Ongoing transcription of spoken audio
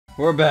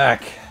We're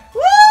back.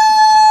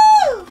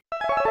 Woo!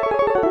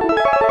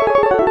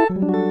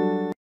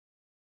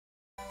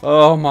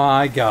 Oh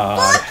my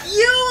god. Fuck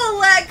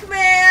you,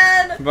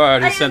 MegaMan! I've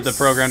already sent the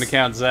program to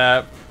Count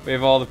Zap. We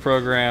have all the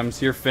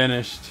programs. You're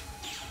finished.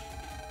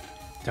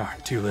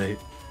 Darn, too late.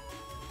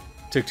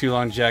 Took too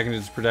long to jack into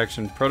his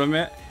production.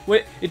 Proto-Man?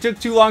 Wait, it took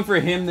too long for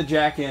him to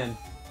jack in.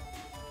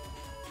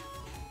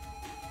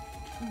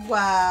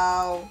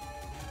 Wow.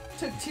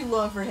 Took too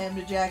long for him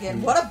to jack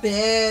in. What a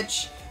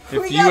bitch!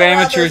 If you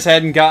amateurs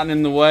hadn't gotten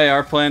in the way,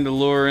 our plan to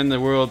lure in the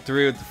World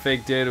 3 with the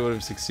fake data would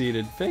have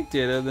succeeded. Fake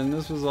data? Then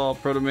this was all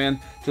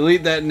Proto-Man.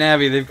 Delete that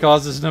Navi. They've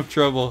caused us enough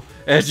trouble.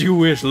 As you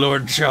wish,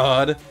 Lord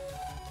Chod.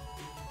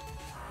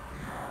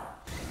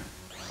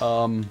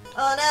 Oh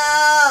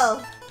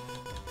no!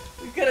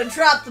 We could have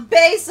dropped the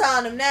base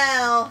on him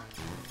now.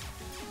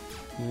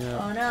 Yeah.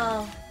 Oh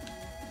no.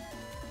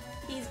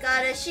 He's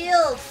got a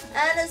shield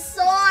and a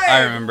sword.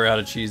 I remember how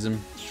to cheese him.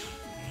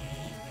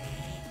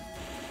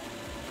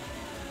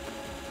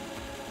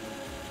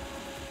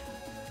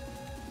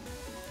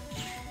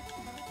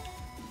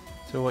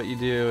 So what you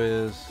do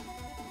is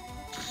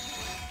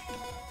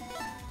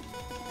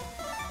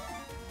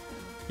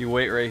you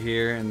wait right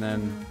here and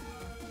then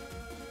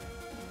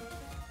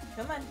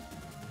Come on.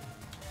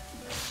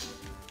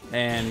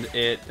 and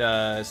it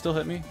still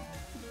hit me.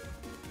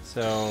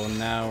 So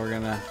now we're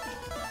gonna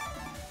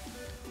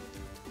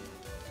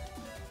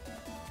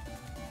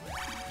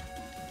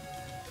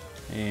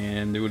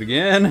and do it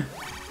again.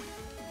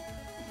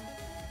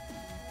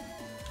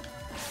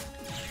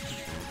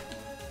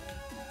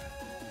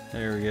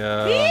 There we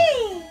go. B!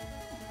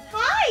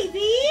 Hi,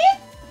 B!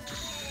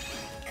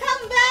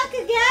 Come back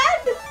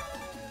again?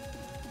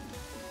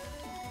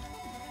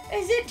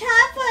 Is it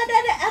time for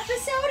another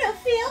episode of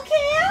Field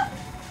Camp?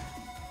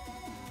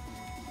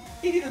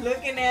 He's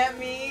looking at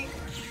me.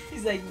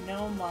 He's like,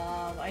 no,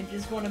 Mom. I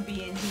just want to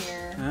be in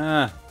here.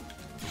 Ah.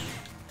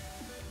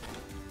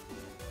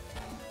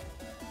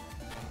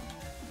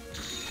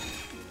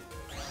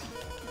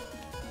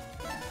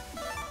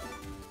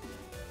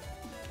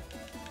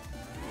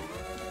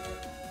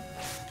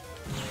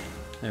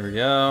 There we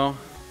go.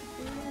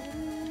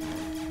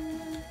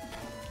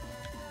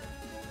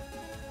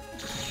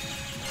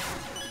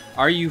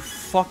 Are you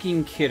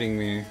fucking kidding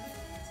me?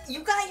 You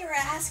got your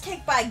ass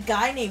kicked by a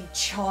guy named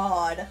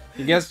Chod.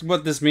 You guess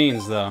what this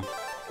means, though?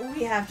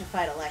 We have to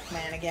fight a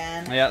MegaMan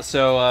again. Yeah,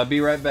 so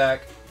be right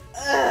back.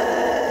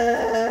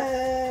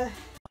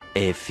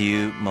 A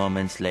few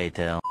moments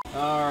later.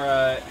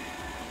 Alright.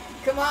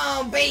 Come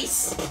on,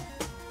 base!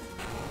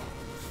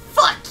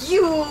 Fuck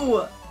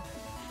you!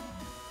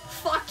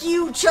 Fuck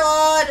you,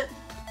 Chod!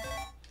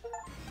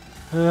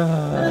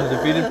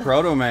 Defeated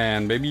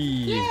Proto-Man, baby.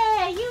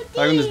 Yeah, you did!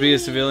 How can this be a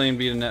civilian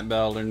beat a net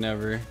battler?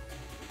 Never.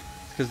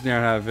 Because you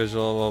don't have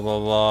visual, blah blah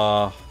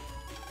blah.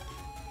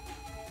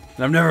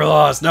 And I've never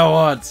lost, not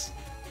once!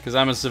 Because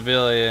I'm a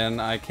civilian,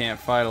 I can't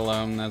fight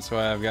alone, that's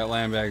why I've got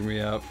land back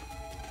me up.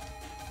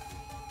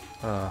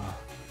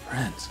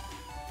 Friends.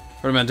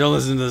 Proto-Man, don't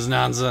listen to this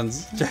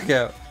nonsense. Check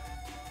out.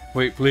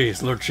 Wait,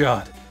 please, Lord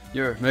Chod.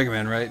 You're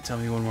MegaMan, right? Tell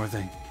me one more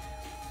thing.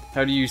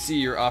 How do you see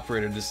your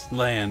operator just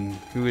land?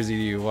 Who is he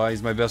to you? Why,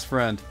 he's my best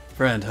friend.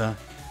 Friend, huh?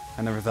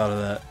 I never thought of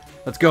that.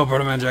 Let's go,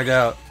 Proto-Man, check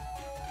out.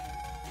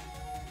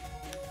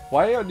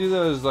 Why do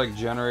those, like,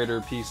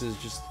 generator pieces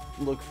just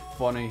look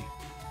funny?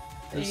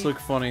 They just look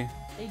funny.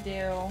 They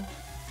do.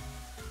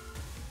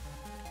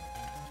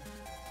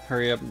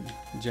 Hurry up,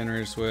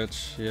 generator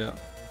switch. Yeah.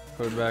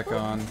 Put it back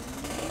on.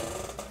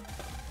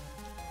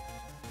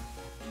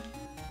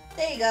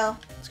 There you go.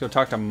 Let's go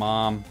talk to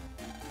Mom.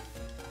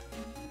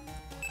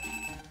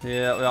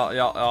 Yeah.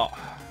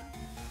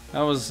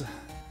 That was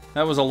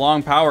a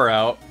long power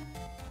out.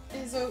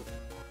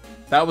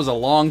 That was a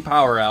long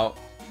power out.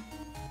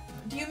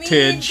 Do you mean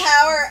Tidge.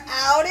 power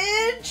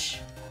outage?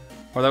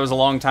 Or that was a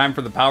long time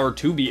for the power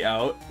to be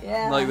out.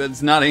 Yeah. Like,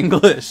 that's not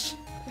English.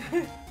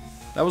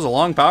 That was a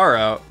long power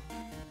out.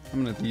 I'm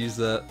gonna have to use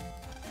that.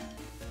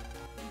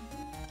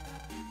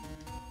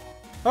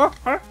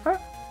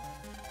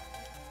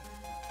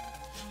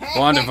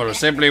 Wonderful,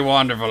 simply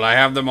wonderful. I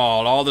have them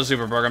all. All the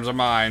super programs are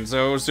mine.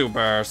 So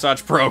super.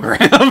 Such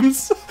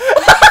programs.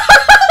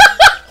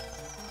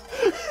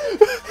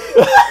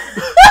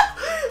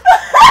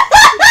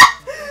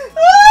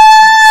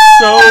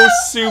 So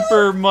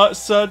super much,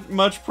 such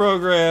much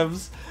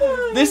programs.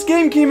 This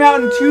game came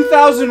out in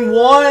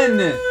 2001.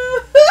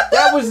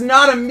 That was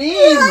not a meme.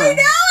 I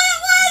know it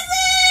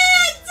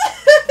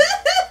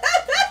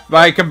wasn't!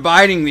 By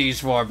combining these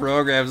four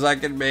programs, I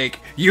can make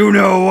you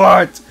know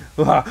what.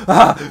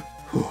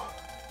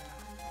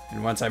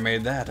 And once I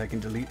made that, I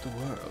can delete the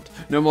world.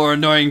 No more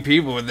annoying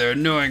people with their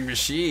annoying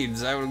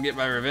machines. I will get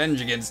my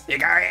revenge against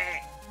Hikari.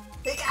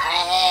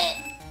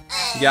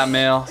 You got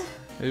mail.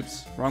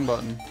 Oops, wrong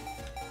button.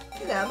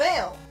 You got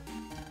mail.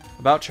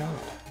 About Chod.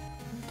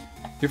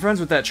 You're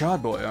friends with that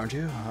Chod boy, aren't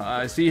you?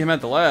 I see him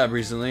at the lab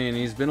recently, and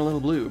he's been a little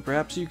blue.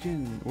 Perhaps you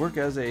can work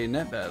as a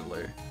net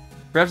battler.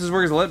 Perhaps his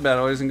work as a net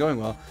battler isn't going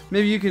well.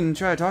 Maybe you can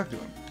try to talk to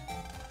him.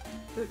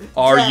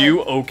 Are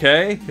you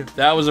okay?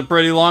 That was a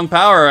pretty long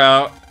power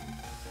out.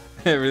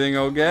 Everything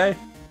okay?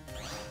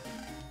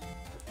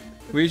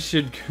 We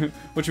should...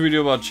 What should we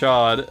do about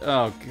Chad?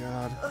 Oh,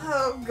 God.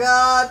 Oh,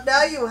 God.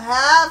 Now you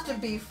have to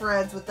be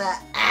friends with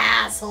that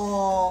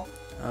asshole.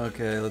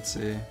 Okay, let's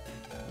see.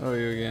 Oh,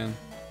 you again.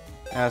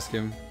 Ask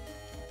him.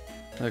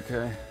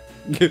 Okay.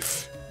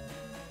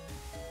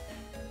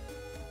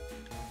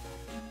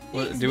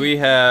 What, do we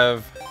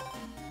have...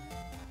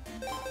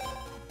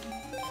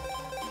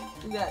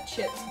 We got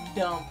chips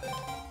dump.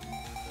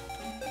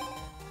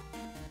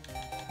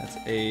 That's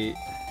 8,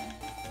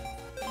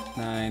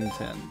 9,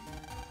 10.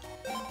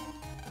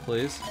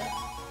 Please?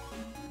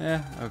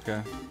 Yeah,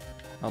 okay.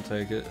 I'll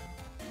take it.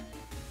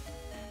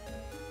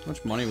 How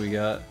much money we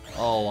got?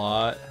 A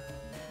lot.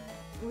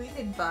 We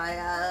could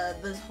buy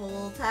this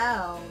whole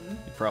town.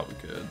 You probably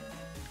could.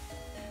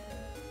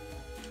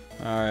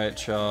 Alright,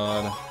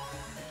 Chad.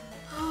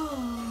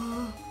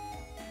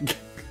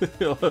 We've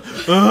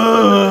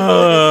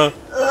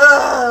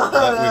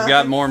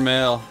got more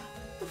mail.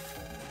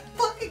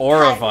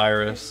 Aura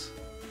virus.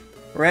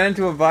 Ran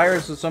into a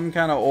virus with some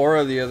kind of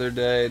aura the other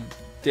day.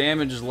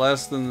 Damage is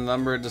less than the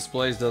number it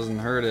displays doesn't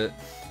hurt it.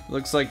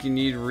 Looks like you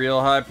need real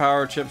high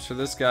power chips for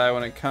this guy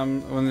when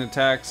the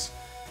attacks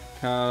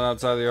come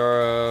outside the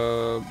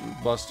aura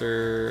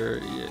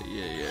buster.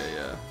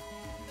 Yeah.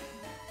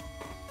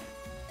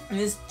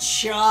 This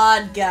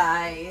Chad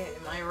guy,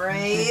 am I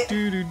right?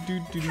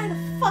 What kind of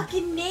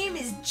fucking name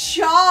is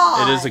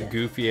Chad? It is a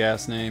goofy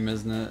ass name,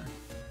 isn't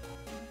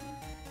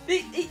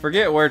it?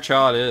 Forget where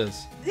Chad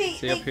is. Is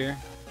he up here?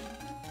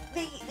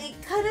 They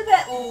could have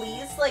at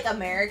least like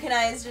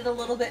Americanized it a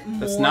little bit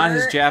more. That's not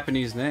his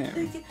Japanese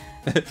name.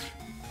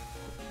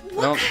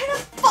 What kind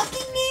of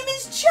fucking name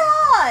is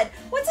Chad?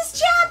 What's his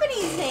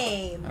Japanese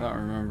name? I don't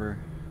remember.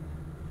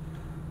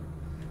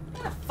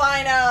 I'm gonna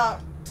find out.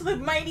 To the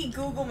mighty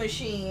Google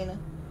machine.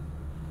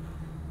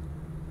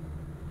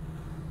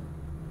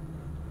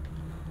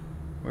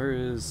 Where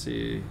is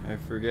he? I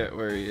forget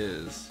where he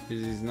is.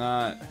 He's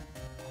not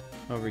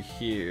over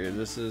here.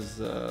 This is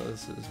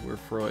where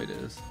Freud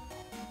is.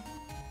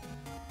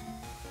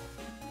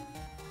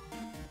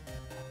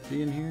 Is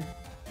he in here?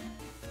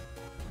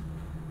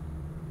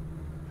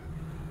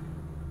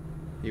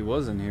 He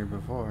was in here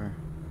before.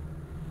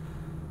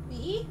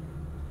 Me?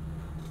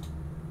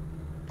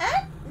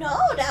 No,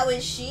 that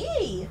was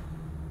she.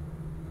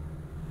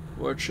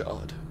 Where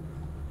Chad?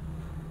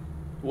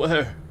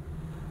 Where?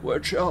 Where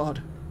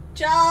Chad?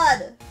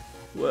 Chad.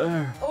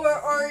 Where?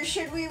 Or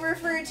should we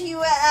refer to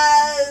you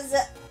as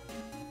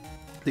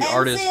The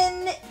artist.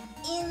 Enzon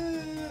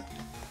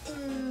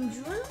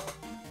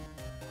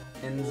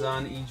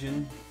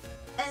Ejin.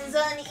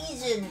 Enzon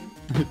Ejin.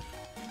 I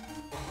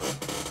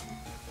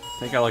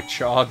think I like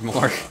Chad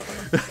more.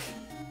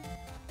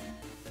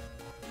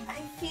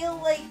 I feel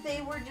like they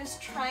were just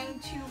trying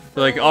to.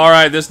 They're like,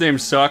 alright, this name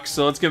sucks,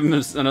 so let's give him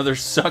another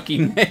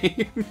sucky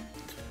name.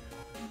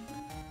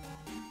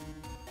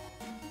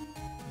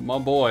 My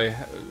boy.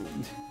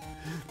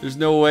 There's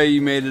no way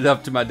you made it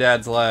up to my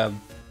dad's lab.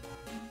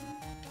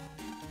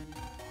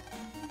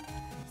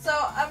 So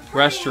I'm pretty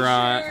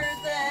Restaurant. sure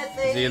that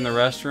they Is he in the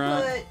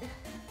restaurant?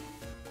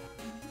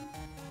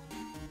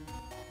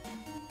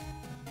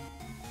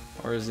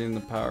 Or is he in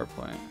the power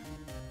plant?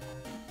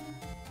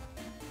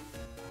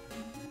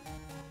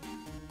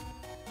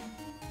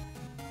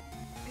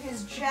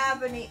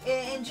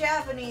 In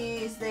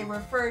Japanese, they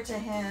refer to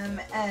him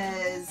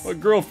as. My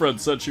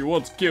girlfriend said she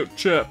wants cute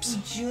chips.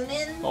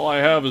 Junin. All I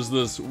have is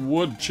this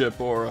wood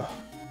chip aura.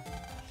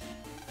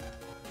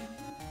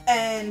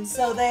 And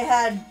so they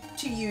had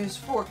to use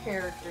 4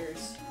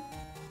 characters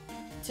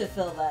to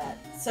fill that.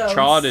 So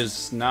Chad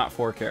is not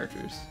 4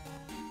 characters.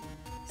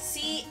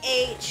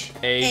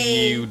 C-H-A-U-D.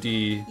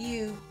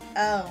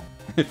 Oh.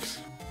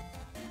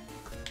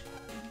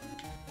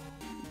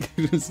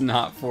 It's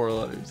not 4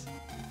 letters.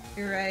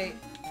 You're right.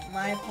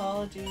 My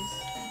apologies.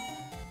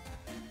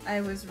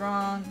 I was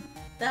wrong.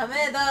 Dame,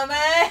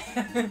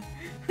 dame!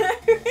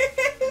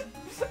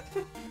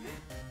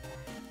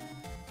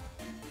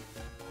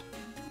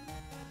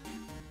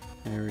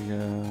 There we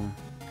go.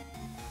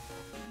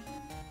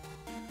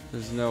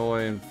 There's no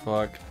way in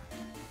fuck.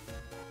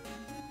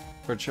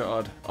 For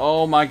Chad.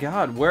 Oh my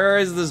god, where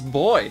is this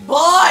boy?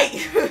 Boy!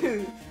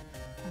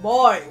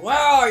 Boy, where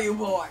are you,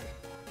 boy?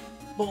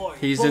 Boy.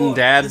 He's boy. in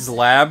Dad's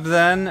lab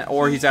then?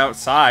 Or he's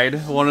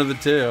outside. One of the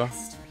two.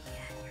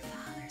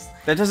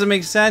 That doesn't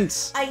make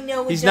sense. I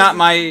know he's not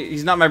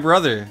my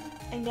brother.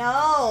 I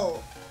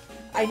know.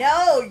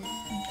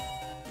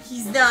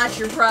 He's not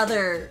your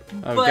brother.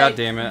 Oh but... god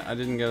damn it. I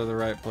didn't go to the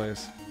right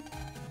place.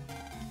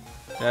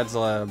 Dad's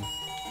lab.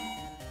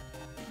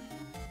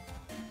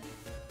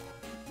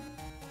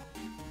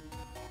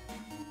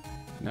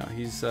 No,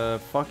 he's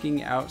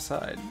fucking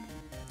outside.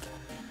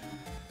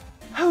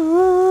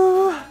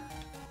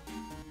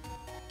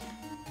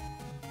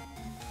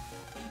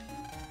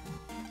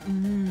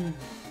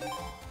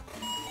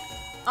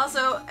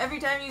 Also, every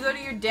time you go to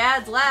your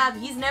dad's lab,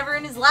 he's never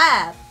in his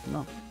lab.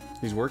 No,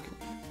 he's working.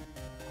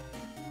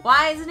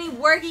 Why isn't he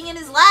working in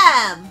his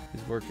lab?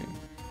 He's working.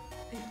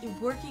 You're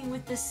working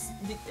with the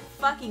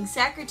fucking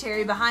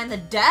secretary behind the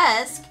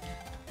desk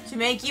to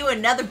make you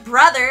another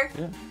brother.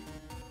 Yeah.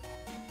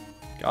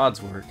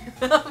 God's work.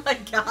 Oh my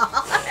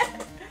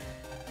god.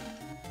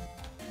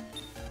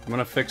 I'm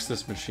gonna fix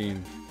this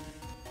machine.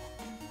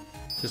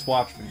 Just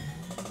watch me.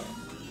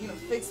 You gonna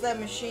fix that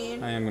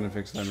machine? I am gonna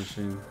fix that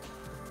machine.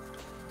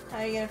 How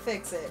are you gonna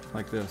fix it?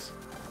 Like this.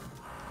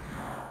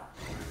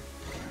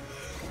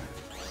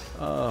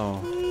 Oh.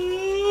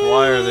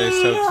 Why are they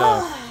so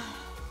tough?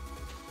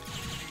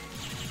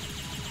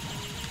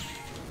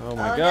 Oh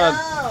my god.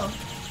 No.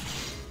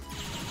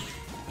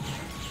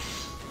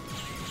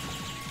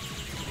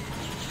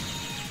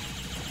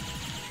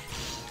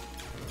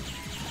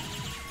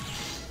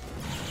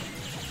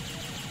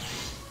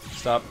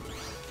 Stop.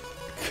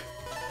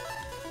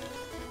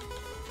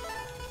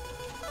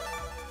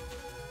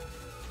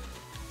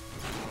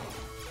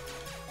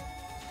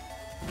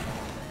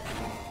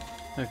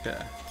 Okay.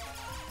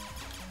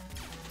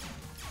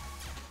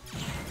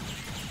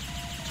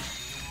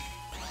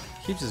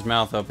 Keeps his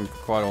mouth open for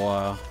quite a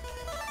while.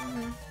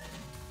 Mm-hmm.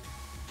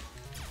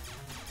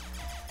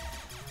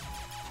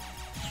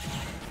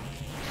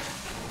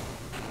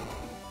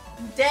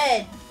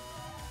 Dead.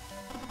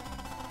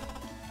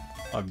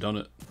 I've done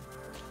it.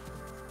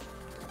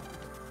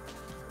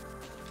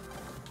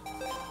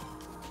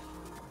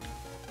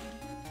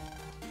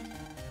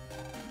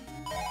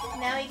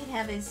 Now he can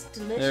have his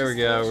delicious. There we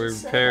go. We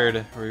delicious repaired.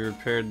 soda. We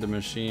repaired the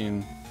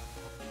machine.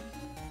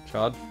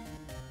 Chad.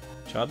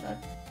 Chad.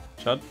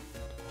 Chad.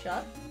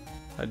 Chad?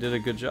 I did a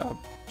good job.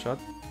 Chad.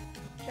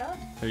 Chad?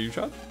 Are you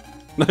Chad?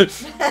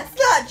 That's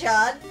not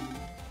Chad.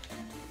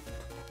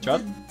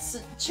 Chad.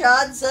 Did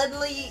Chad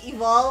suddenly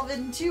evolve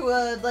into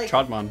a like?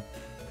 Chadman.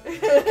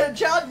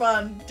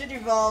 Chadman did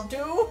evolve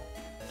too.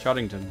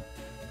 Chaddington.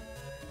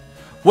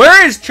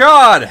 Where is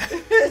Chad?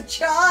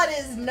 Chad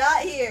is not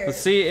here. Let's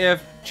see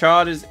if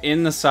Chad is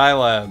in the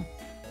Scilab.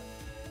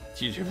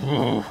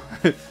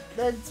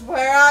 That's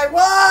where I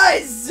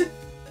was.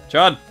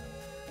 Chad.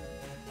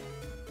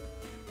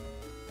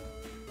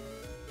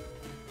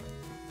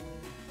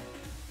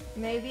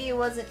 Maybe it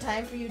wasn't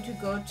time for you to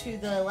go to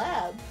the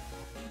lab.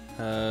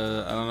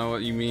 I don't know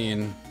what you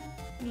mean.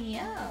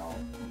 Meow.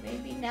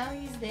 Maybe now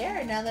he's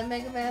there. Now that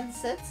MegaMan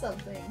said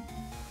something.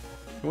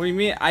 What do you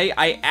mean?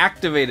 I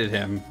activated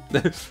him.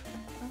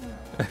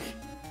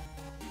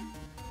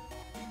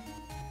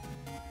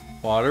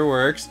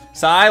 Waterworks.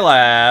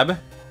 Scilab.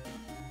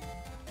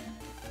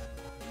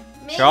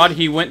 Maybe. Chad,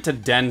 he went to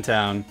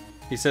Dentown.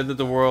 He said that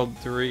the World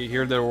 3,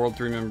 here there are World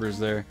 3 members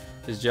there.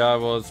 His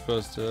job was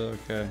supposed to,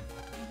 okay.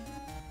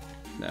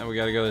 Now we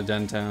gotta go to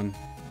Dentown.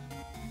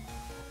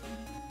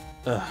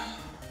 Ugh.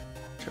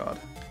 Chad.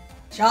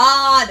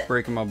 Chad!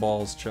 Breaking my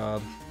balls,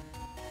 Chad.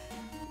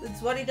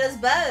 That's what he does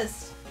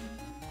best.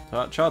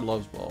 Chad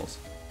loves balls.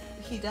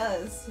 He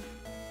does.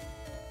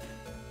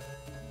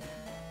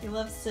 He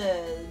loves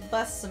to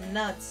bust some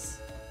nuts.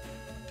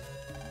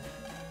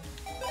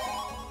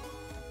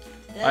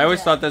 I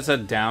always thought that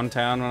said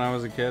downtown when I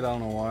was a kid. I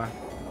don't know why.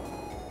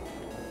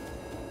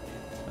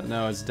 But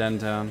no, it's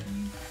Dentown.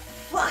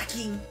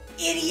 Fucking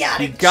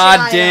idiotic You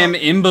goddamn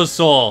child.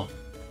 imbecile!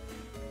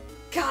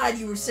 God,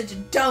 you were such a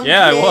dumb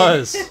Yeah, kid. I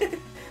was.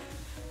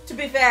 To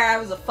be fair, I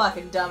was a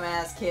fucking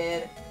dumbass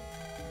kid.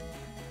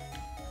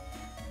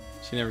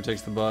 She never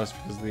takes the bus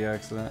because of the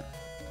accident.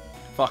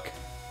 Fuck.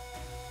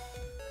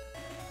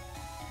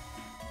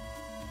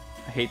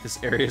 I hate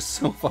this area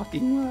so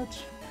fucking much.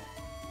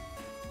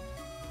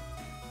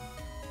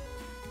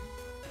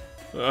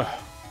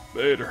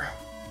 Vader.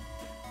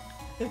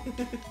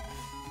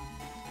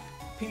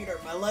 Peter,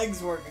 my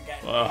legs work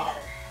again. I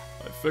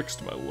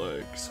fixed my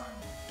legs.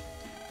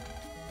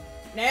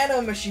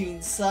 Nano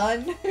machines,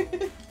 son.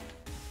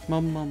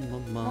 Mum mum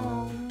mum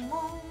mum.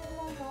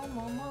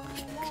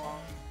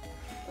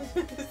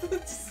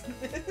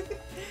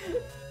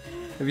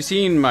 Have you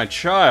seen my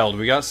child?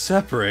 We got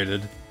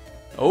separated.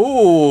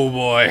 Oh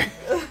boy.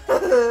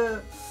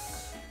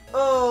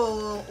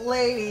 Oh,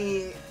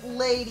 lady,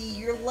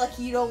 you're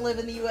lucky you don't live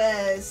in the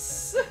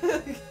U.S.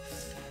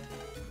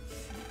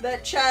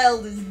 That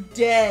child is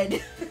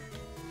dead.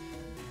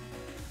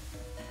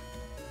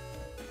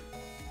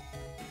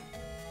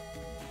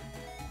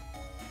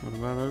 What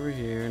about over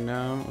here?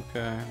 No?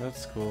 Okay,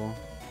 that's cool.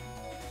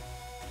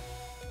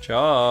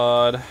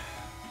 Chad.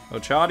 Oh,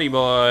 Chaddy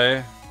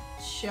boy.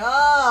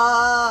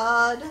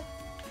 Chad.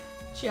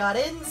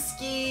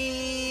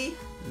 Chadinsky.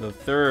 The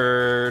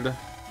third.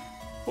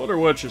 Wonder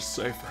which is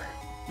safer.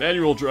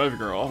 Manual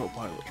driving or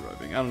autopilot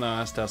driving? I don't know,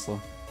 ask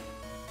Tesla.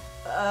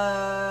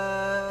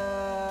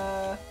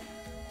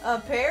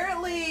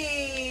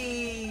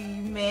 Apparently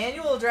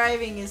manual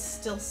driving is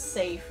still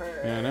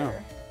safer. Yeah, I know.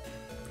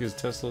 Because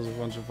Tesla's a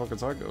bunch of fucking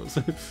psychos.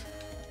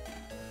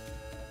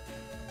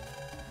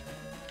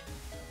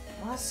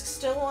 Musk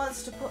still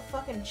wants to put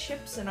fucking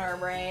chips in our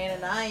brain,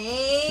 and I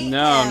ain't.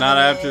 No, having not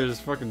it. after his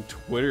fucking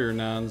Twitter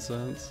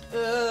nonsense.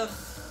 Ugh.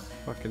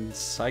 Fucking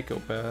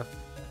psychopath.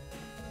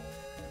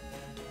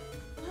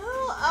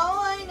 Well, all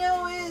I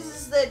know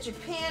is that that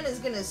Japan is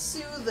gonna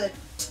sue the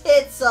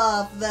tits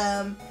off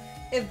them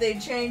if they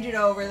change it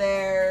over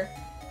there.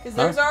 Because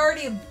there's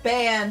already a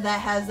band that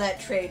has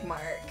that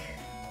trademark.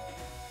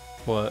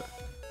 What?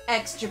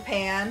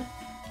 Ex-Japan.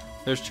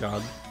 There's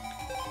Chad.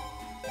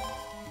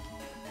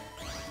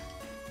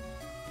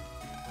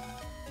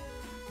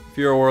 If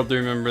you're a World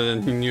 3 member,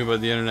 then you knew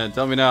about the internet.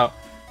 Tell me now.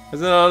 I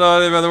said I don't know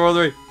anything about the World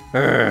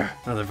 3.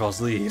 Another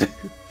false lead.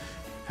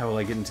 How will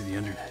I get into the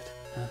internet?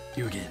 Huh?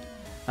 You again.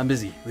 I'm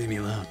busy. Leave me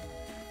alone.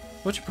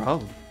 What's your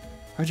problem?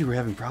 Heard you were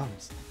having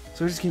problems.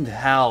 So I just came to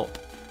help.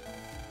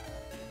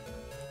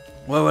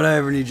 Why would I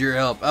ever need your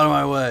help? Out of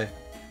my way.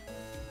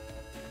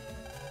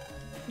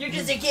 You're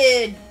just a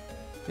kid.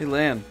 Hey,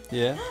 Lan.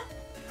 Yeah?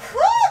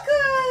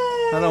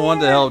 Cuckoo! I don't want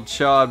to help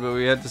Chad, but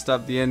we had to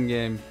stop the end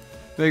game.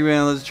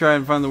 MegaMan, let's try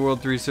and find the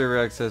World 3 server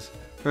access.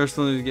 First,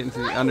 we'll need to get into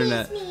the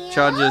internet.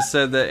 Chad just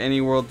said that any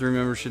World 3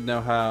 member should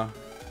know how.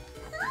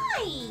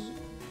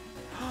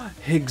 Hi.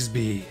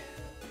 Higsby.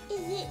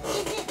 Is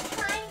it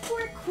time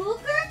for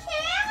Cougar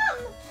Cam?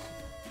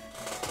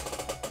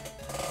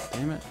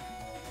 Damn it.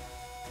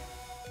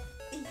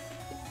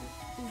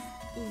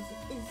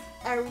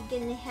 Are we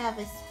gonna have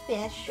a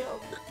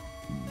special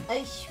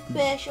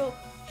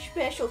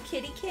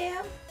kitty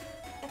cam?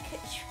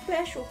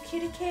 Special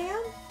kitty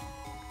cam?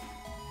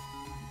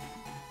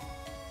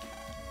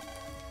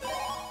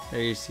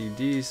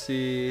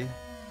 AC/DC.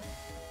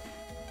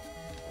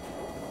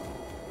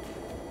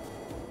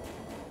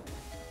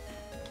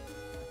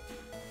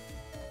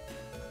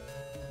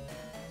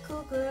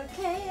 Cougar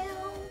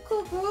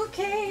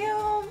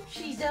Cam,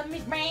 she's a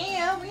Miss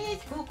Ma'am,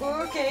 it's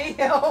Cougar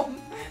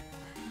Cam.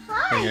 I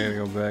Hi, gotta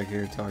go back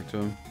here and talk to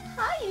him.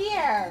 hi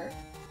there.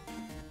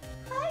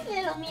 Hi,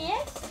 little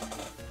miss.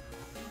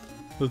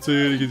 Let's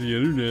say how to get the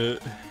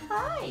internet.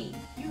 Hi,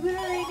 you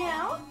gonna lay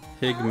down?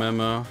 Hig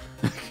memo.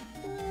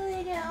 Gonna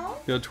lay down?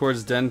 Go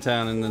towards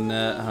Dentown in the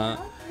net, huh?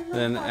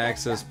 Then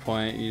access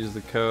point, use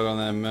the code on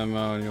that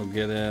memo and you'll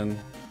get in.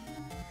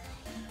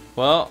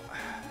 Well,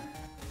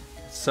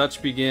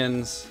 such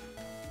begins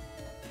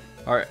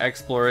our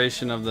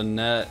exploration of the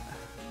net.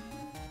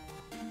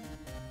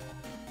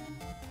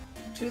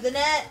 To the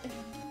net.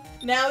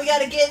 Now we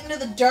gotta get into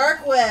the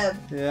dark web.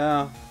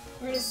 Yeah.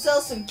 We're gonna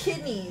sell some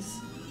kidneys.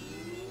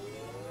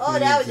 Oh, We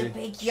that need was a to.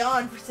 big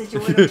yawn for such a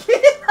little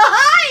kid.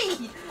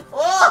 Hi!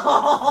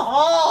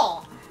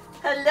 Oh!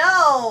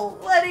 Hello!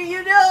 What are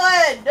you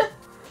doing?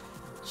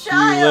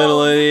 Child! You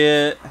little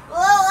idiot.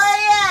 Little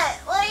idiot!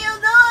 What are you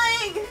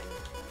doing?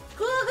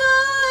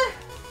 Cougar!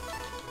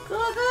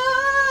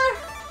 Cougar!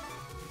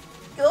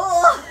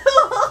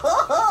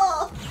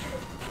 Oh!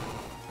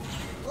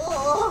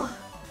 Oh!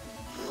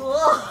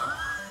 Oh!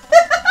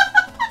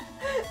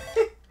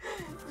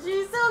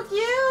 She's so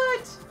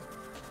cute!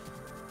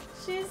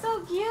 She's so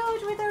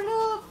cute with her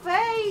little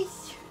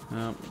face!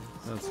 Nope,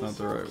 that's not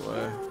the right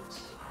way.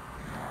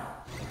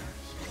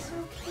 She's so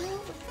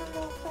cute with her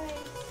little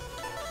face.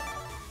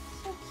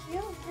 So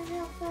cute with her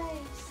little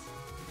face.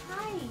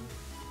 Hi.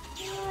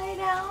 Can you lay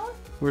down?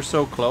 We're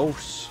so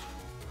close.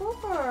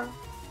 Cooper.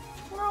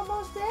 We're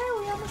almost there.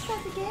 We almost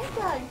got the game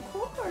done.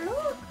 Cooper,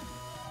 look.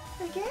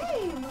 The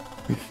game.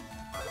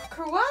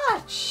 Cooper,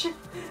 watch.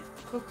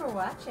 Cooper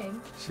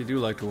watching. She do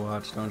like to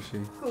watch, don't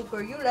she?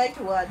 Cooper, you like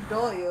to watch,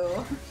 don't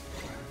you?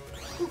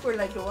 Cooper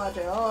like to watch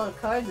all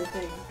kinds of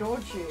things,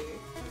 don't you?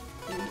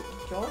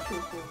 Don't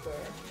you, Cooper?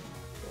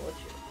 Don't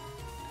you?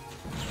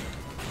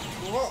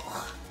 Whoa.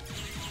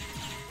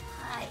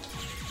 Hi.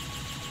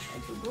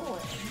 What you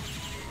doing?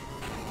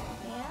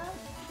 Yeah?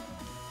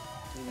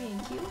 You being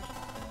cute?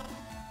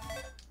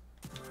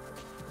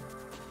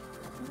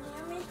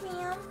 Yeah, Miss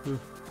Ma'am?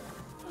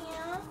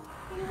 Yeah?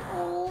 You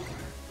old?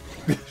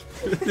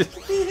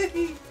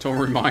 Don't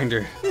remind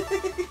her.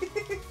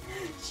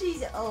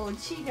 She's old.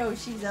 She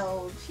knows she's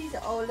old. She's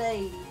an old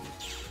lady.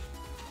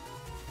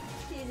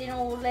 She's an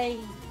old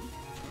lady.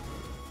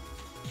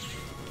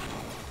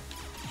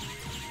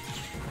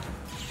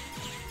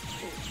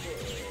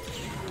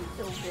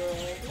 So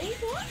good. Lay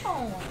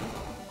down.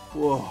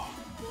 Whoa.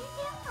 Lay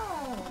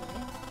down.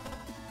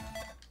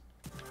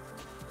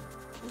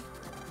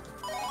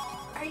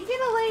 Are you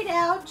gonna lay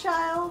down,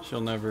 child?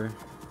 She'll never.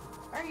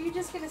 Or are you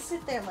just gonna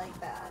sit there like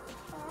that?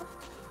 Huh?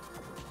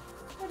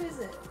 What is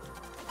it?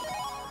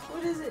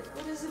 What is it?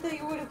 What is it that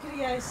you want to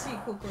guys see,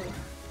 Cooper?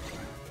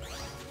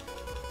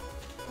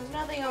 There's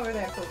nothing over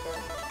there, Cooper.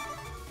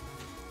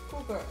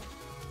 Cooper.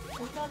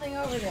 There's nothing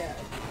over there.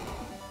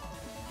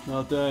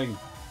 Nothing.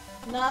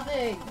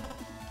 Nothing.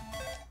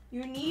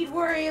 You need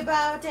worry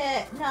about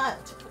it. Not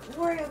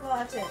worry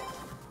about it.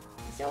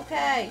 It's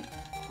okay.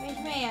 Miss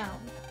Ma'am.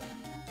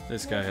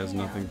 This guy has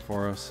nothing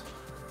for us.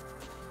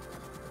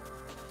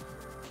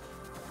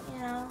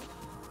 Yeah.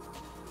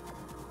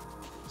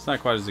 It's not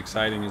quite as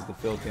exciting as the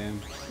Phil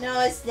game. No,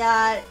 it's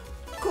not.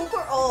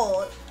 Cooper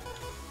old.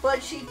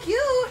 But she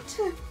cute.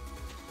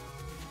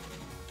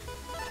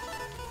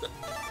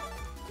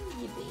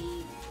 You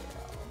baby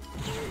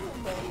girl.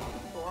 You baby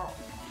girl.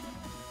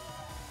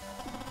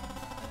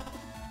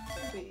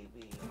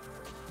 Baby.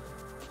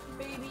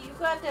 Baby, you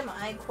got them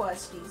eye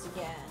questies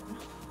again.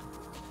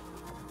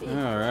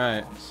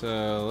 Alright,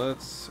 so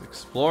let's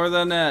explore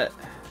the net.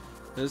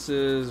 This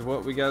is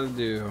what we gotta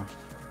do.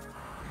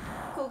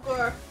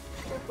 Cooker,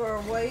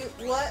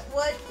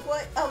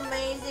 what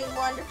amazing,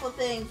 wonderful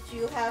things do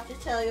you have to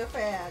tell your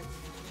fans?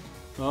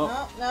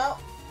 Oh. No.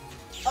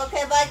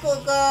 Okay, bye,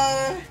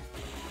 Cooker.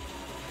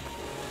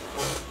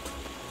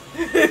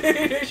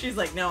 She's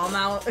like, no, I'm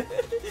out.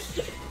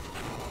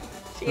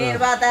 She ain't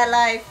about that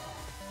life.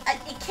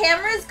 The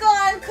camera's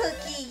gone,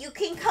 Cookie. You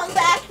can come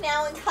back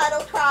now and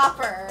cuddle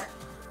proper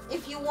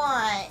if you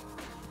want.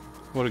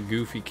 What a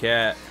goofy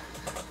cat.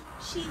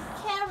 She's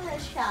camera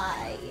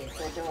shy. It's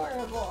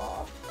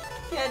adorable.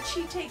 Yeah,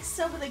 she takes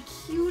some of the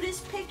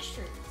cutest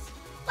pictures.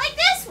 Like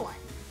this one.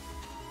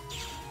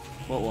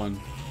 What one?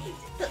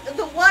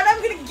 The one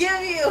I'm gonna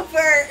give you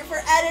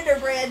for Editor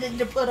Brandon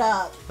to put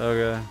up.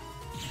 Okay.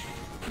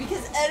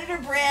 Because Editor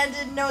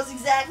Brandon knows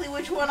exactly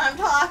which one I'm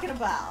talking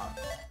about.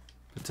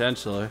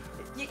 Potentially.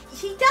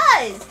 He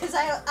does, because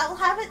I'll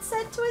have it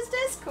sent to his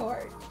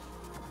Discord.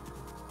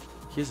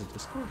 He has a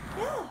Discord?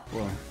 Yeah.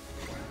 Whoa.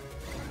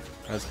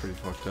 That's pretty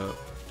fucked up.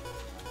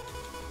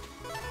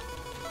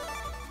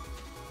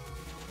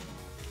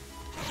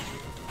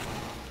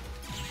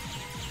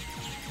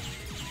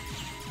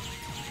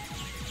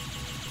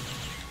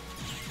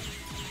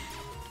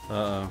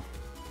 Uh-oh.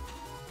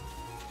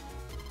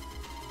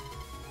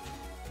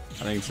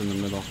 I think it's in the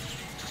middle.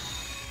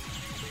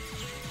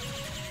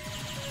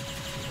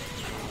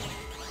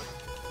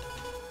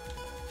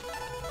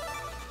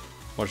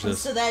 Watch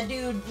this. So that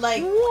dude,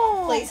 like,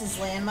 places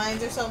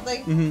landmines or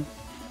something? Mm-hmm.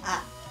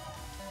 Ah.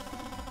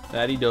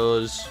 That he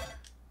does.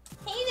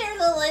 Hey there,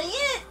 little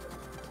idiot!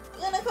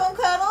 You gonna come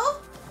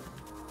cuddle?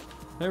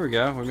 There we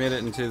go. We made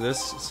it into this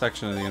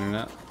section of the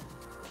internet.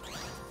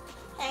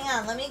 Hang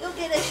on, let me go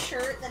get a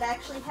shirt that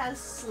actually has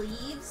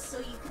sleeves so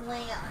you can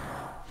lay on it.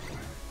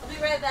 I'll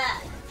be right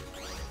back.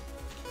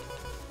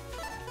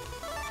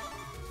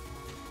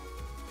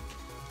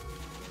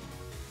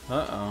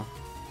 Uh-oh.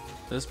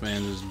 This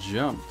man just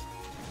jumped.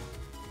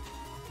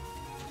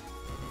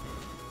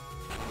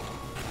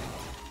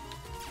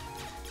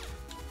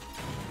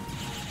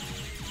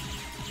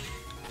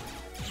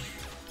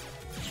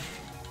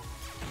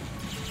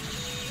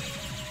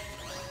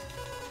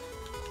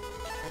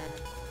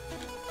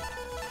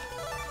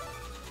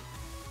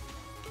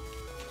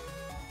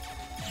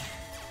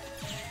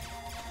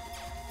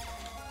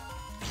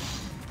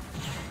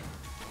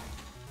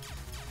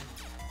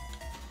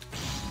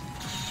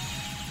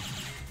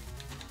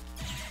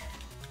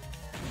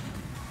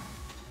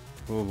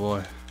 Oh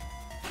boy.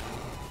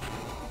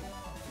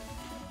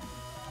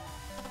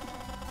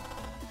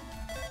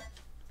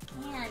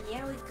 Yeah,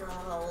 there we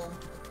go.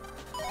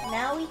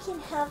 Now we can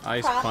have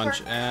Ice proper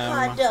Punch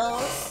M.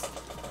 cuddles.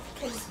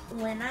 Because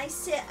when I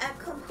sit at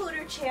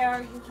computer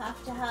chair, you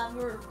have to have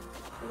your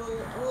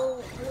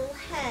little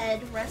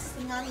head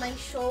resting on my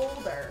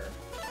shoulder.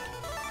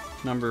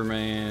 Number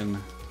Man.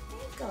 There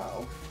you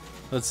go.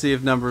 Let's see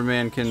if Number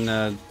Man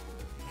can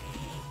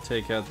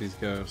take out these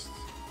ghosts.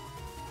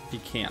 He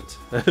can't.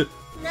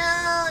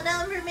 No,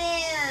 Number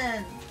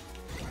Man!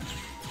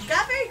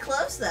 Got very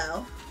close,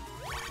 though.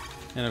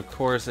 And of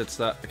course it's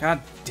that.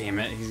 God damn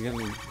it, he's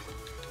getting.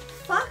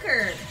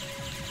 Fucker!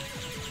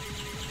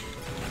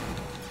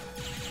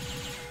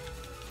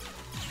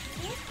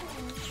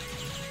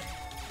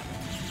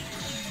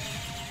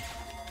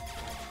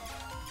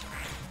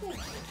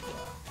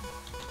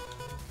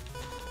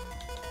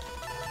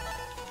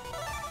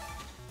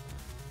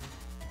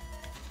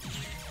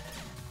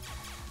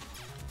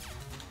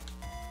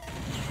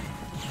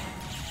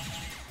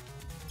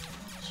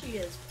 She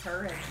is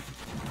purring.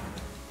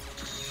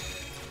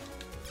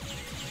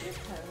 She's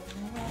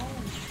purring away.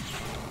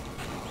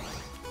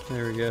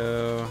 There we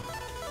go.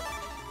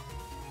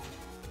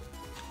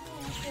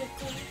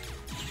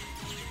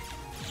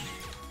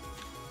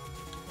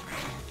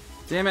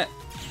 Damn it.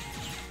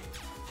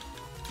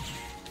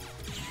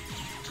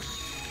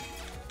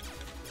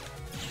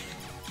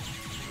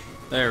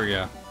 There we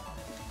go.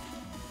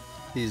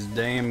 These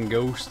damn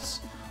ghosts.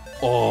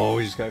 Oh,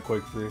 we just got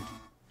quick free.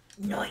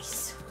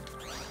 Nice.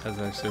 That's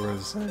actually where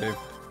the save.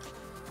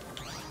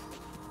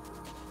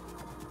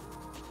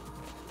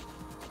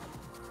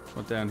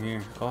 What down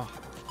here? Oh.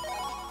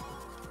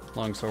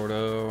 Longsword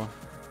O.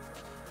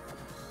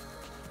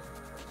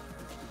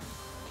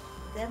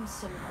 Them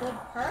some good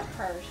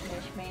purpers,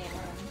 Miss Man.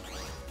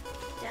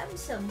 Them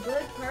some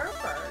good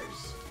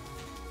purpers.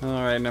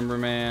 Alright, Number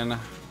Man.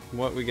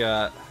 What we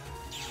got?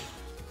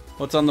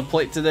 What's on the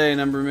plate today,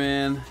 Number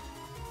Man?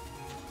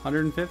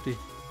 150.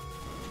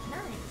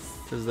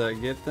 Nice. Does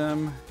that get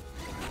them?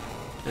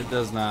 It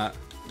does not.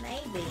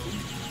 Maybe.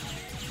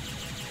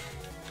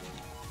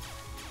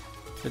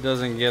 It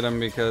doesn't get them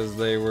because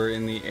they were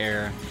in the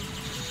air.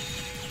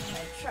 I'm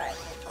gonna try to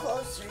get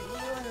closer to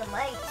you and the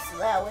mic so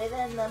that way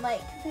then the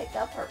mic can pick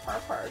up her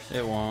purpers.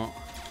 It won't.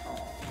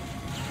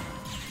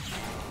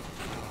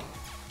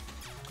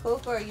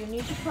 Cooper, you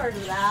need to purr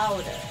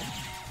louder.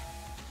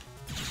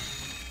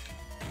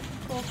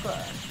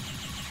 Cooper.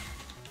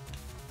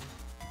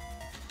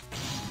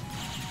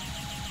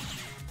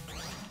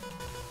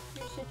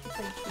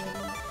 so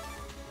kitty.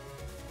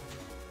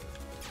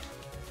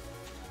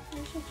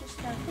 You're such a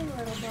snuffy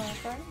little dog,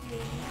 aren't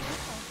you?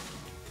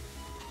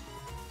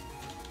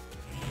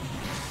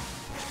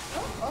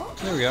 Oh,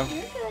 There we go.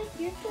 You're good,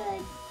 you're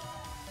good.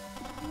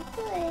 You're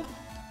good.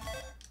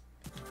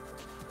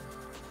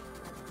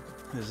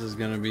 This is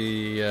gonna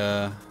be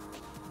the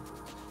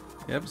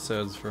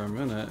episodes for a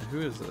minute.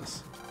 Who is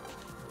this?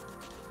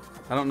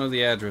 I don't know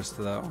the address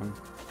to that one.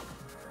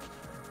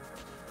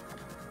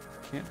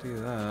 Can't do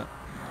that.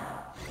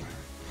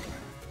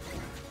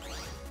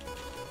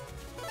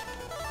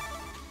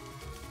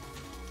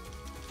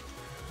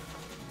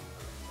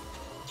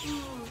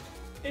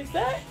 Is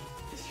that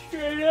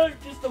straight up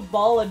just a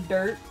ball of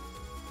dirt?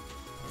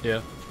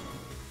 Yeah,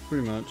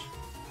 pretty much.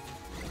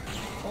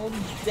 Oh,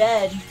 he's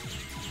dead.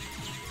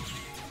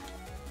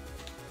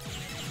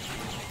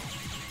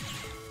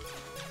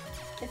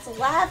 It's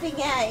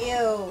laughing at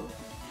you.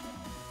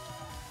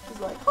 He's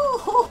like, ho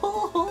ho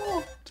ho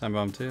ho. Time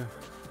bomb too.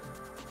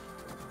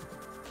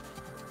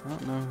 I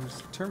don't know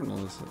whose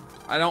terminal is it.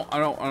 I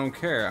don't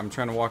care. I'm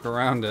trying to walk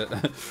around it.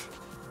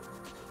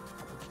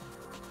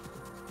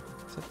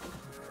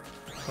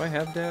 Do I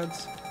have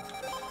dads?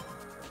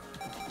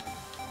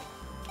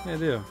 Yeah, I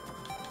do.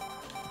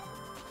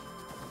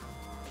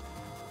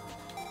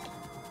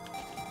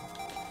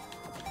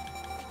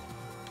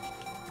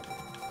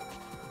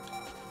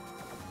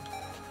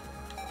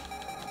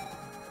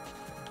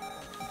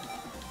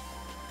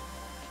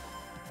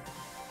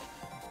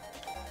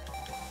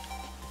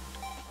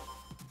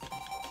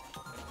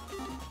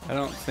 I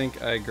don't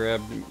think I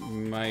grabbed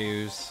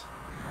Mayu's.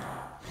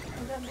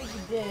 I don't think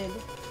you did.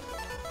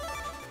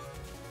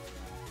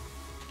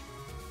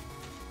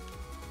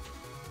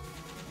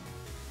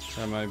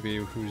 That might be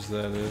whose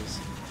that is.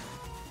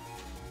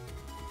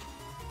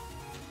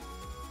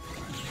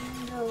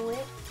 Know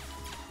it.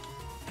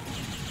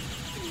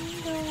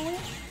 Know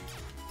it.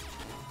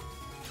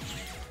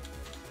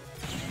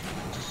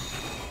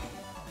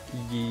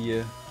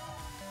 Yeah.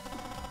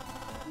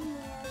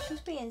 Yeah,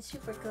 she's being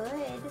super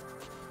good.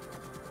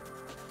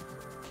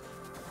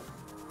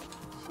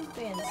 She's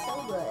being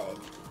so good.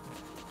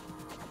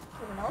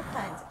 Giving all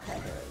kinds of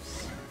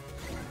cuddles.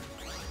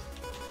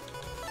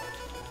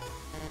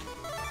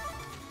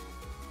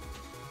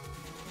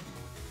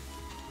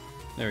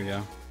 There we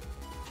go.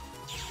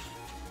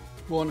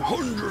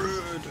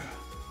 100!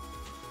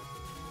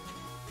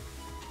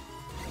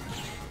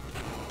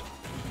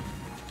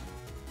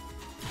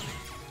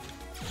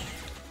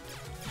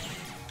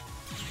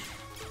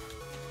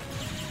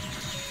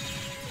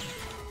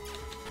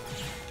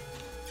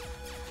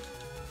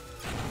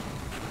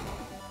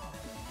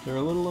 They're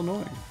a little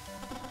annoying.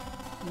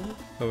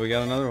 But we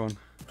got another one.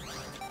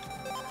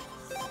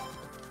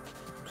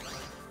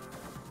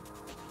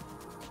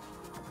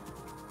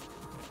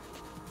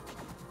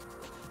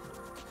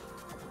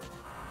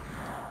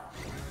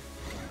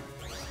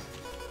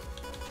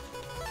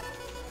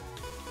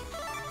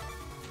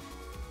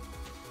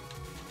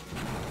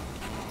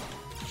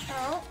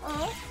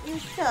 Oh, you're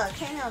stuck.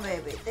 Hang on,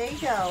 baby. There you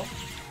go.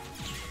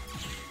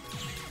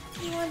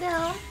 You want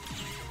down?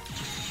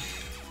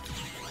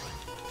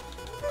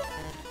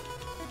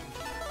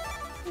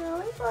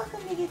 No, he's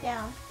welcome to get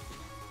down.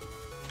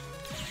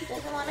 He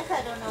doesn't want to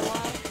cuddle no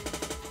more.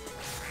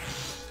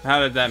 How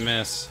did that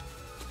miss?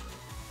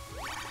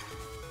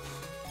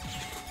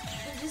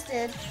 He just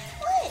did.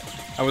 What?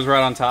 I was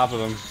right on top of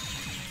him.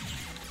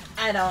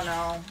 I don't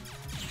know.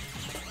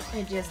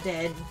 It just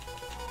did.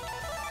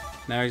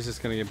 Now he's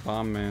just gonna get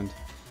bomb manned.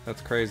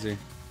 That's crazy.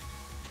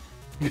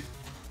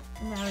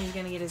 Now he's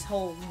gonna get his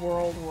whole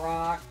world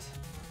rocked.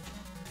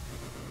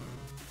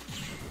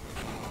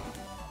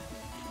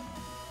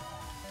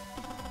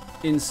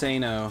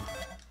 Insano.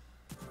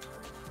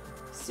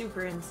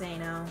 Super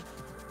insano.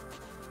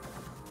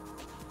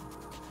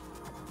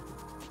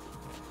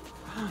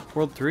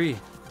 World 3.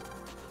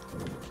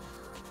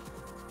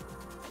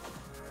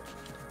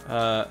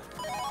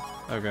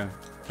 Okay.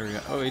 There we go.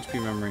 Oh,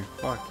 HP memory.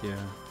 Fuck yeah.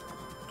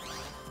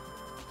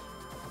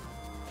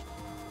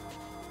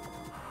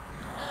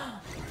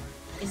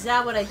 Is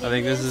that what I think? I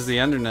think this is the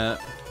internet.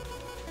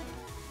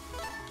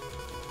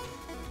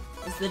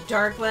 It's the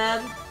dark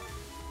web.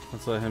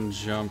 Let's let him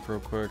jump real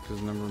quick,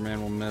 because Number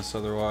Man will miss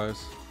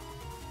otherwise.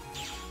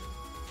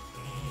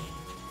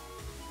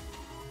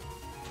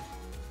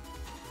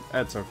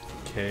 That's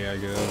okay, I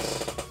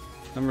guess.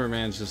 Number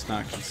Man's just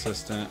not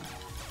consistent.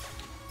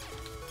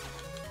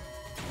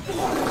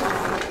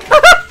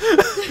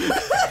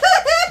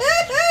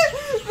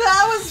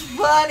 That was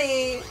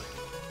funny.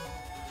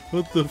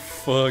 What the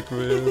fuck,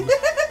 man?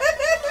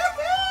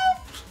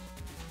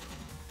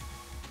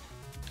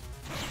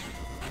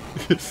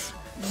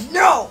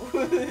 No!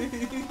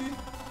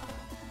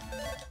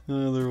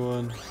 Another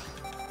one.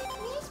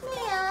 Miss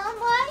Ma'am,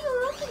 why are you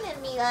looking at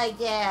me like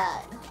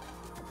that?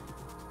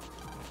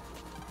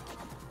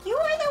 You were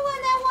the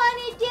one that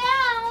wanted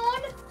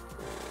down!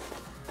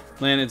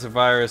 Man, it's a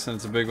virus and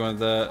it's a big one at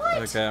that. What?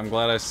 Okay, I'm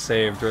glad I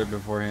saved right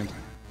beforehand.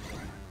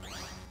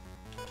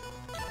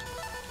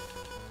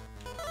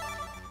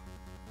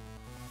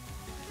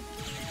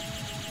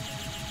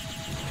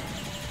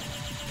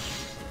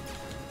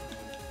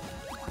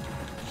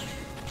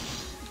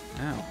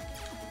 Ow.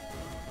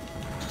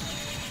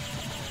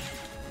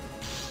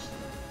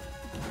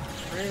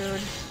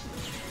 Rude.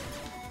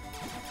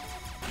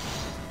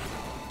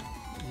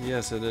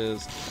 Yes, it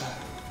is.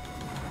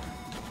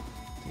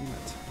 Damn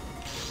it.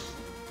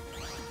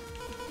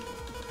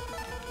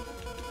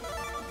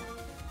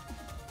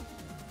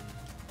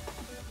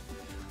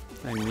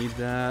 I need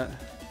that.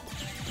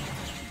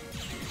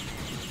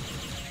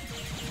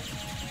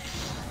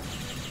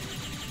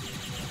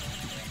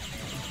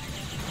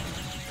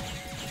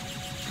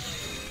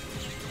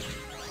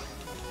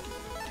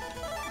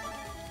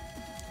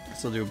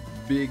 This will do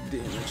big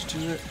damage to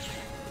it.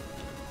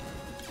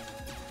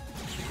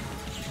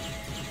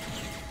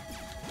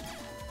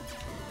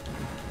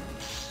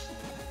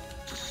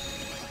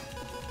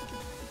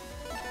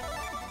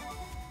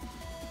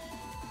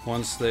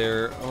 Once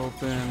they're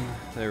open,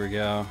 there we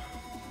go.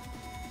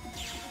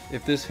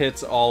 If this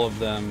hits all of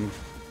them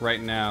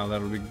right now,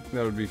 that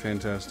would be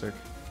fantastic.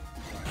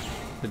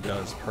 It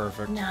does,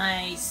 perfect.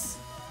 Nice.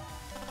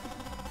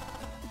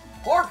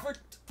 Perfect.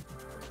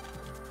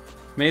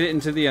 Made it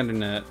into the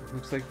internet.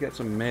 Looks like you got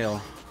some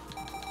mail.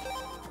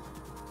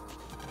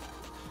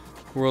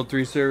 World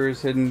 3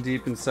 servers hidden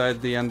deep inside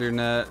the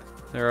undernet.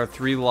 There are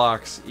 3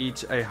 locks,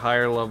 each a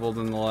higher level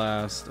than the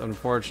last.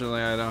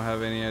 Unfortunately, I don't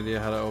have any idea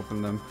how to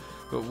open them.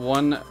 But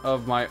one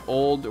of my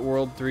old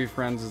World 3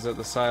 friends is at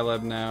the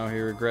Scilab now. He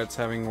regrets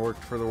having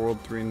worked for the World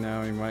 3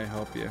 now. He might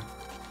help you.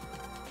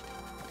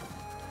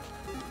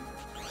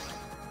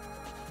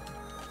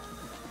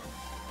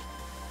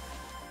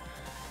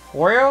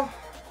 Oreo?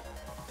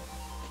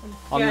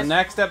 On the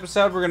next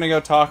episode, we're going to go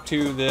talk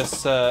to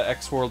this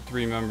ex-World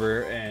 3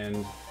 member,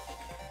 and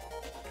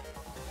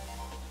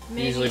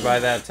usually by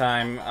that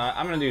time,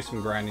 I'm going to do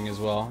some grinding as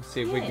well.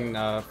 See if we can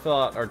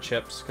fill out our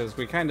chips, because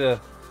we're kind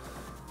of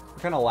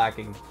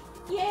lacking.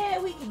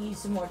 Yeah, we can use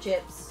some more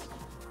chips.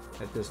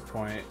 At this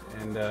point,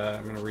 and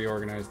I'm going to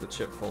reorganize the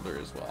chip folder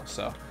as well.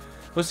 So,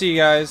 we'll see you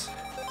guys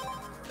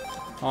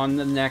on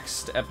the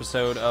next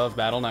episode of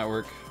Battle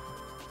Network.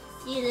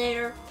 See you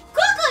later.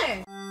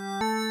 Cooker!